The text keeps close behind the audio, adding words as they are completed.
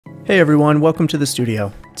Hey everyone, welcome to the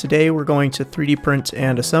studio. Today we're going to 3D print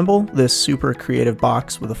and assemble this super creative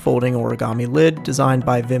box with a folding origami lid designed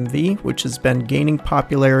by Wim V, which has been gaining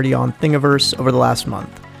popularity on Thingiverse over the last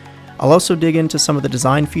month. I'll also dig into some of the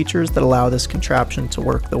design features that allow this contraption to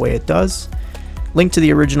work the way it does. Link to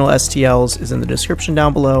the original STLs is in the description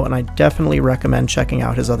down below, and I definitely recommend checking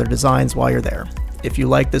out his other designs while you're there. If you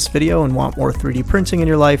like this video and want more 3D printing in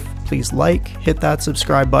your life, please like, hit that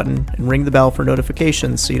subscribe button, and ring the bell for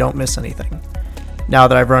notifications so you don't miss anything. Now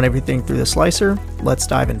that I've run everything through the slicer, let's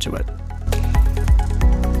dive into it.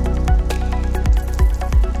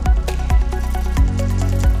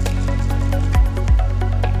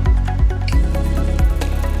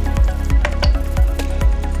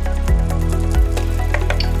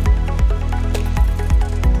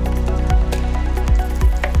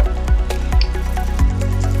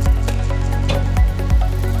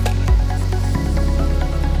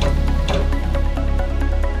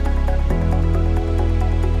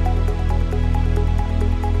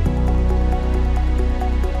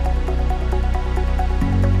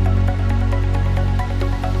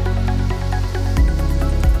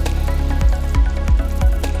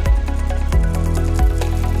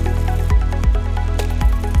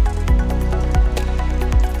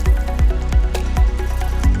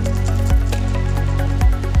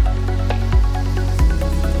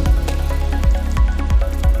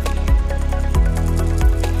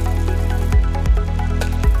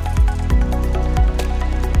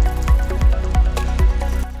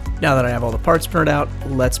 Now that I have all the parts printed out,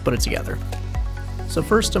 let's put it together. So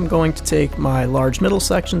first I'm going to take my large middle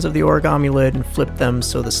sections of the origami lid and flip them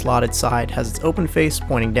so the slotted side has its open face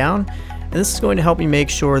pointing down, and this is going to help me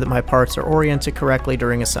make sure that my parts are oriented correctly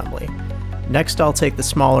during assembly. Next I'll take the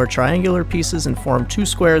smaller triangular pieces and form two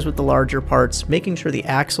squares with the larger parts, making sure the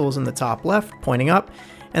axle is in the top left pointing up,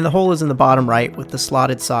 and the hole is in the bottom right with the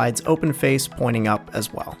slotted sides open face pointing up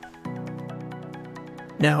as well.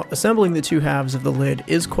 Now, assembling the two halves of the lid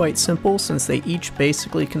is quite simple since they each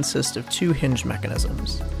basically consist of two hinge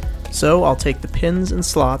mechanisms. So I'll take the pins and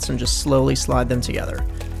slots and just slowly slide them together.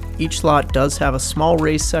 Each slot does have a small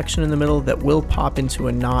raised section in the middle that will pop into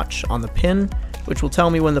a notch on the pin, which will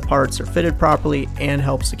tell me when the parts are fitted properly and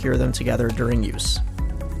help secure them together during use.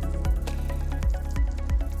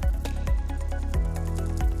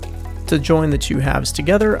 To join the two halves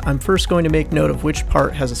together, I'm first going to make note of which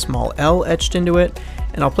part has a small L etched into it,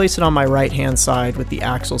 and I'll place it on my right hand side with the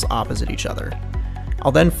axles opposite each other.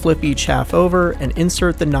 I'll then flip each half over and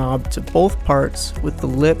insert the knob to both parts with the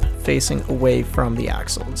lip facing away from the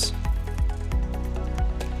axles.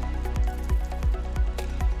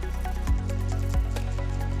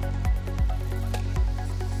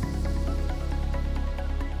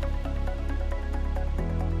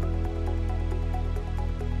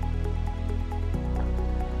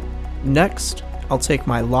 Next, I'll take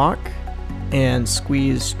my lock and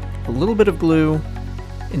squeeze a little bit of glue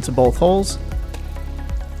into both holes.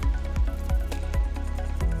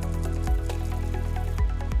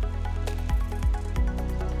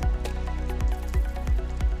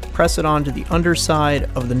 Press it onto the underside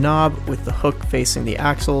of the knob with the hook facing the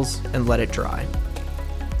axles and let it dry.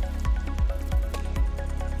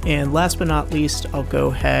 And last but not least, I'll go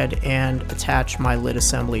ahead and attach my lid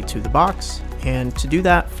assembly to the box. And to do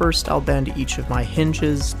that, first I'll bend each of my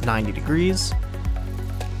hinges 90 degrees.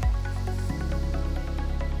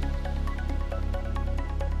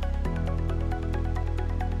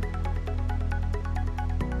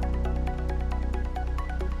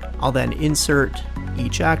 I'll then insert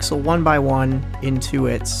each axle one by one into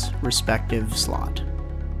its respective slot.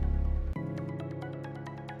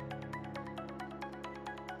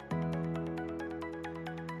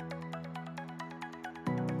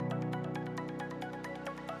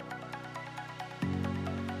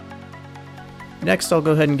 Next, I'll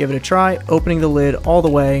go ahead and give it a try, opening the lid all the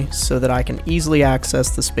way so that I can easily access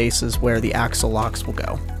the spaces where the axle locks will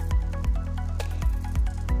go.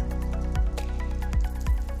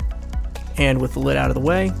 And with the lid out of the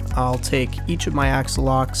way, I'll take each of my axle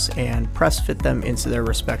locks and press fit them into their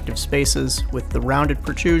respective spaces with the rounded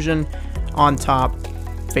protrusion on top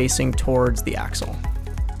facing towards the axle.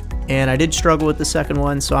 And I did struggle with the second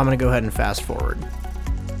one, so I'm going to go ahead and fast forward.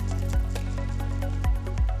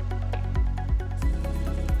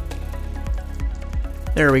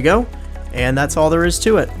 There we go, and that's all there is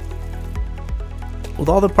to it. With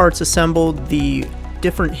all the parts assembled, the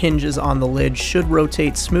different hinges on the lid should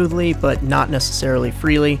rotate smoothly, but not necessarily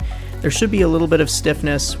freely. There should be a little bit of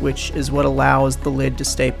stiffness, which is what allows the lid to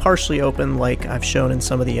stay partially open like I've shown in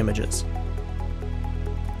some of the images.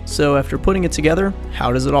 So after putting it together,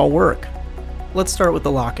 how does it all work? Let's start with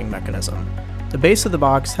the locking mechanism. The base of the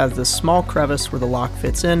box has this small crevice where the lock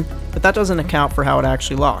fits in, but that doesn't account for how it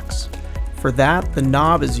actually locks. For that, the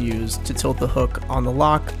knob is used to tilt the hook on the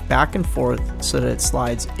lock back and forth so that it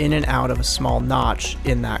slides in and out of a small notch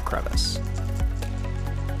in that crevice.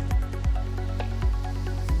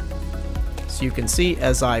 So you can see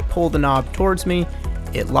as I pull the knob towards me,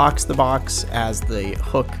 it locks the box as the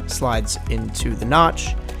hook slides into the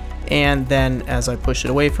notch, and then as I push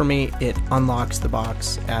it away from me, it unlocks the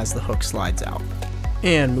box as the hook slides out.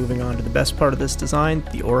 And moving on to the best part of this design,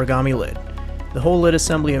 the origami lid. The whole lid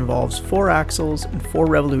assembly involves 4 axles and 4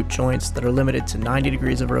 revolute joints that are limited to 90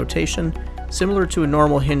 degrees of rotation. Similar to a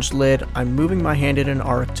normal hinged lid, I'm moving my hand in an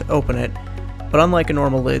arc to open it, but unlike a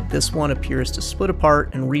normal lid, this one appears to split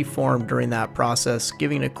apart and reform during that process,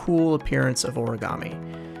 giving a cool appearance of origami.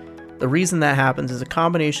 The reason that happens is a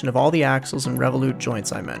combination of all the axles and revolute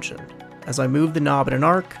joints I mentioned. As I move the knob in an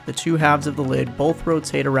arc, the 2 halves of the lid both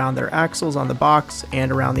rotate around their axles on the box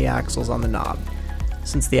and around the axles on the knob.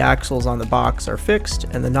 Since the axles on the box are fixed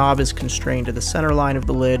and the knob is constrained to the center line of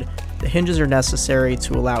the lid, the hinges are necessary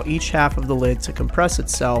to allow each half of the lid to compress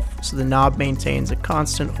itself so the knob maintains a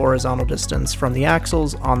constant horizontal distance from the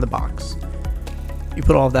axles on the box. You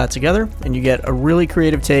put all of that together and you get a really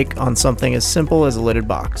creative take on something as simple as a lidded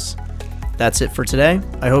box. That's it for today.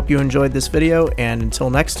 I hope you enjoyed this video, and until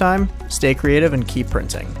next time, stay creative and keep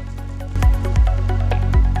printing.